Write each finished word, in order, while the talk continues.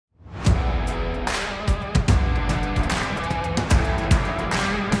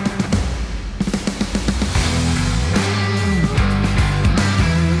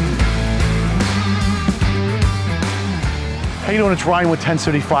doing? It's Ryan with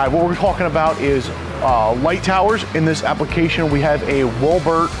 1075. What we're talking about is light towers. In this application, we have a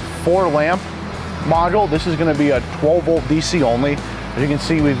Wilbert 4-lamp module. This is going to be a 12-volt DC only. As you can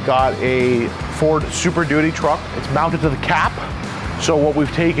see, we've got a Ford Super Duty truck. It's mounted to the cap. So what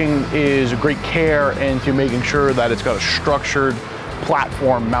we've taken is great care into making sure that it's got a structured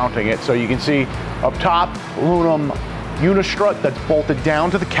platform mounting it. So you can see up top, aluminum unistrut that's bolted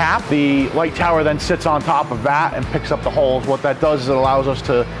down to the cap. The light tower then sits on top of that and picks up the holes. What that does is it allows us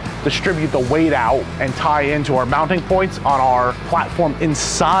to distribute the weight out and tie into our mounting points on our platform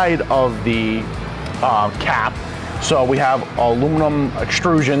inside of the cap. So we have aluminum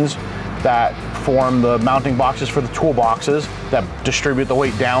extrusions that form the mounting boxes for the toolboxes that distribute the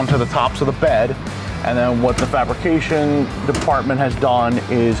weight down to the tops of the bed. And then what the fabrication department has done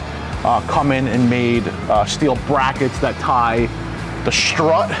is come in and made steel brackets that tie the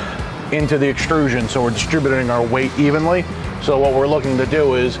strut into the extrusion, so we're distributing our weight evenly. So what we're looking to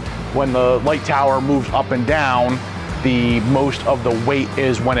do is when the light tower moves up and down, the most of the weight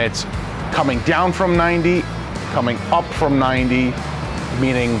is when it's coming down from 90, coming up from 90,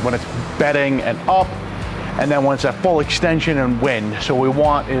 meaning when it's bedding and up, and then when it's at full extension and wind. So we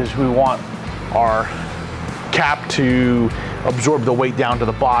want our cap to absorb the weight down to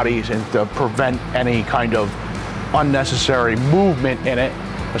the bodies and to prevent any kind of unnecessary movement in it,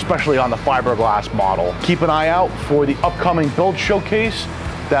 especially on the fiberglass model. Keep an eye out for the upcoming build showcase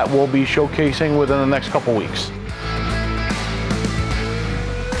that we'll be showcasing within the next couple weeks.